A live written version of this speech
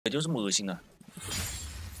这就这么恶心的？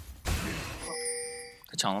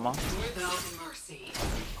他抢了吗？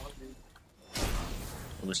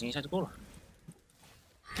恶心一下就够了。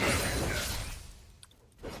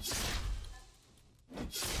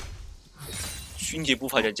迅捷步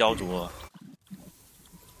伐加焦灼。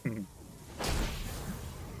你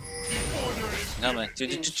看没？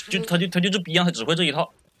他就逼样，他只会这一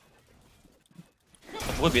套，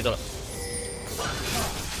他不会别的了。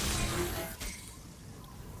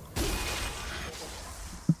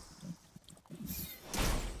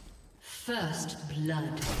 First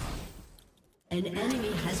blood. An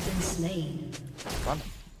enemy has been slain. 赚了，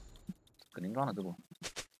肯定赚了这波。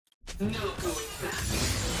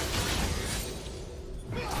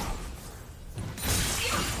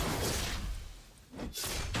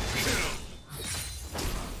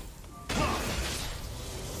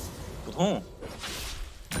不痛，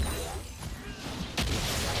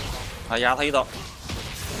还压他一刀。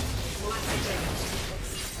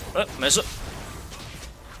没事。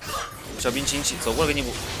 小兵亲戚，走过来给你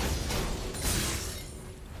补。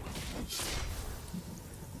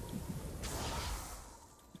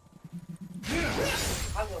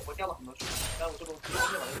他我掉了很多血，但我这个直接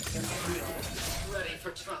把这个先出去了。Ready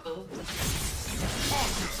for trouble.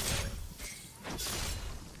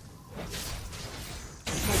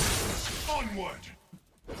 Onward.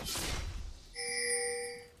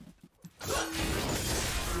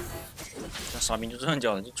 那傻兵就这样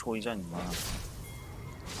叫的，就戳一下你妈！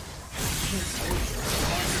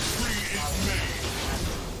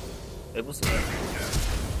 哎，不是，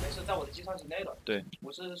没事，在我的计算之内的。对，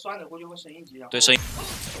我是算着过去会升一级，然后。对，升。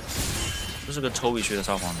这是个抽尾学的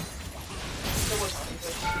撒谎的。这波强势可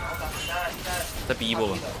以，然后再逼一波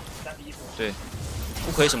吧。再逼一波。对，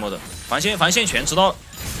不亏什么的，防线全知道了。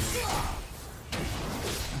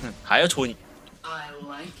还要戳你。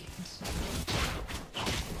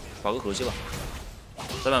搞个和气吧，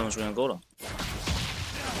再把我们数量够了。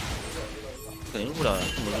 肯定入不了，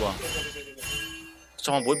怎么入啊？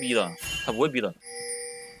小黄不会逼的，他不会逼的。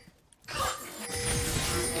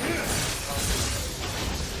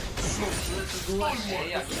哎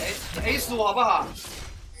呀，你 A 死我好不好？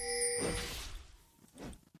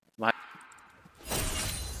妈！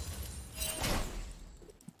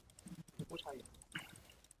不差一，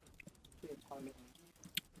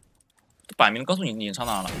这摆明告诉你差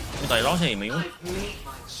哪了，你打绕下也没用。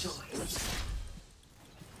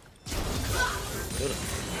 有的，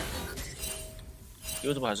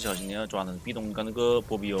有这波还是小心点要抓的，壁咚跟那个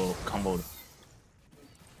波比有 combo 的，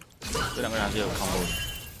这两个人还是有 combo 的。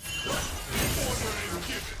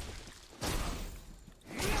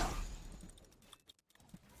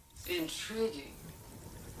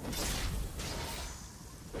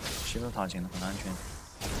现在塔前的很安全。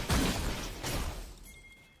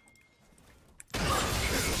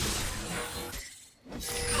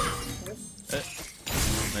哎。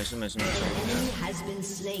 没事。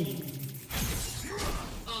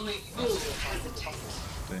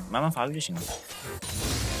对，慢慢发育就行了。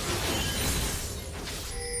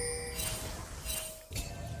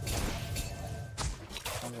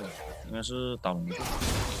上面应该是打龙去。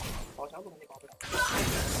保强怎么也保不了。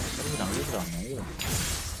又打。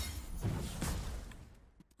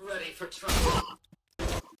Ready for trouble.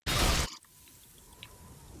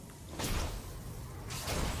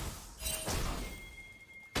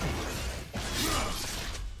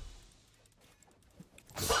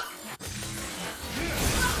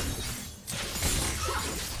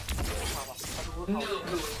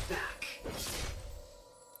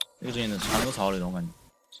 这个真的他那个槽里的我感觉，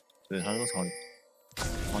对他那个槽里，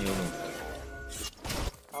往右走。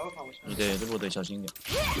你得这波得小心一点。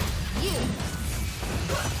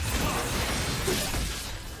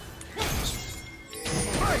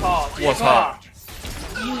我操！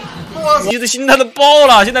你的心态都爆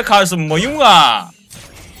了，现在卡有什么用啊？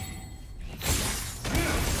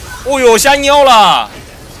哦哟，吓尿了！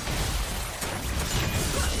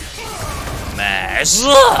没事。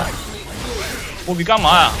波比干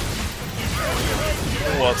嘛呀？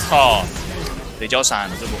我操！得叫闪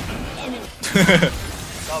了这波。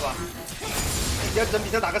知道吧？你要真比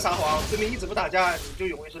他打个撒谎，对面一直不打架，你就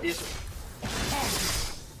永远是劣势。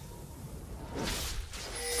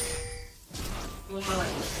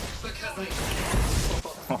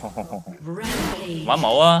玩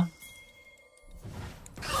毛啊！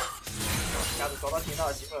下次抓到挺大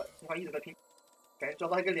的机会了，听话一直在拼，感觉抓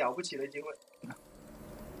到一个了不起的机会。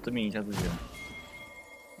证明一下自己了。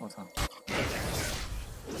我操！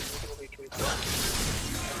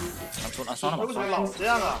那算了吧。为什么老这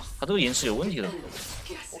样啊？他这个延迟有问题的。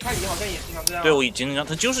我看你好像也经常这样。对，我经常，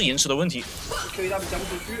他就是延迟的问题。Q 一大比加不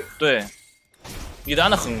出去。对。你得按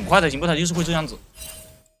的很快才行，不然就是会这样子。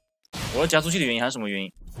我加速器的原因还是什么原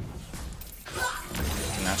因？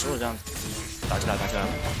挺难受的这样子。打起来，打起来！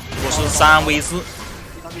我是3v4。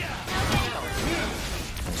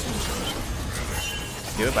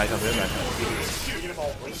别被白开，别被白开。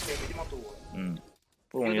嗯，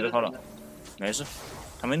不容易的靠了。没事，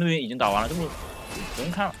他们那边已经打完了，这不不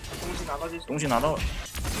用看了。东西拿到了。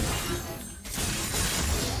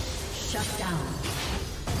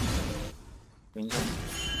等一下，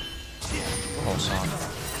不好杀的。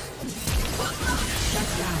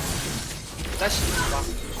再洗吧。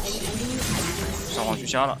上皇去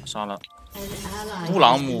下了，杀了。布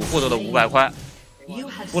朗姆获得了500块。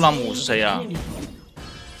布朗姆是谁呀？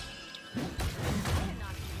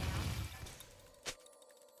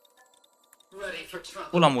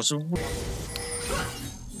布朗姆是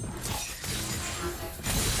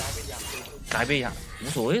该被压，无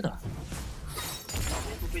所谓的。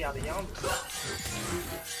别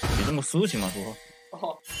这么色情嘛，说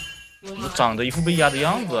话。你长得一副被压的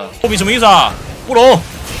样子，货币什么意思啊？布隆，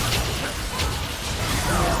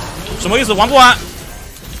什么意思？玩不玩？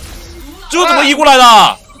这怎么移过来的？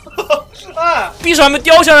匕首还没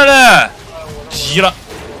掉下来嘞，急了，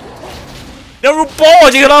要不包我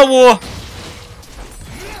这个老五？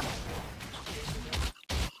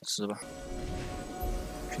吃吧，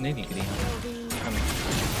去那边给你看没？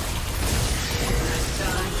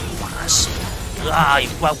妈是啊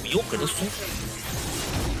，150又给他输。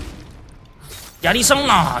压力上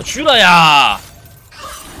哪去了呀？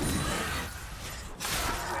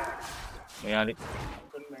没压力。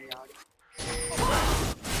真没压力。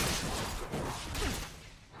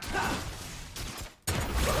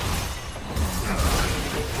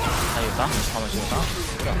他有大，他们是有大，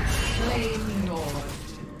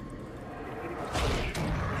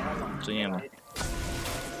真眼吗？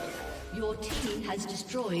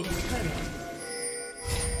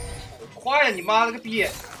快呀，你妈了个逼！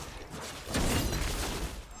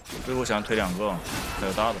最后想推2个，还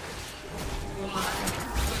有大的。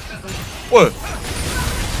喂！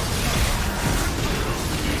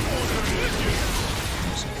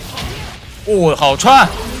哦，好串！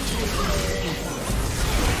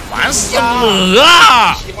玩死了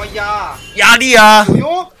啊！喜欢压压力啊！有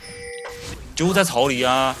用？就在草里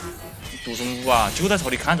啊！你赌什么啊？就在草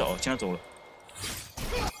里看着，现在走了。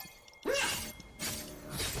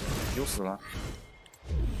又死了。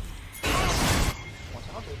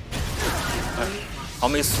哎，好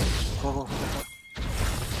没死，快！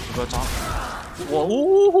不要炸！我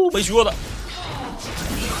没血的。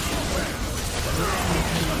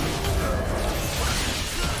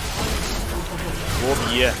我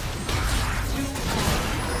比。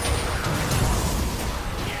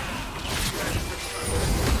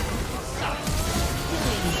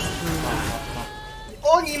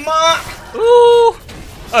哦你妈！哦，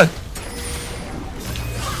哎。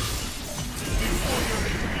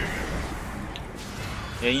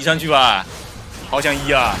演一上去吧，好想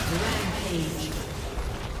一啊！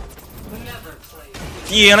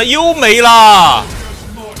点了又没了，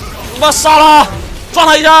把他杀了，撞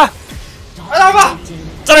他一下，来吧，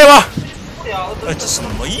再来一把。哎，这什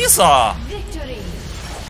么意思啊？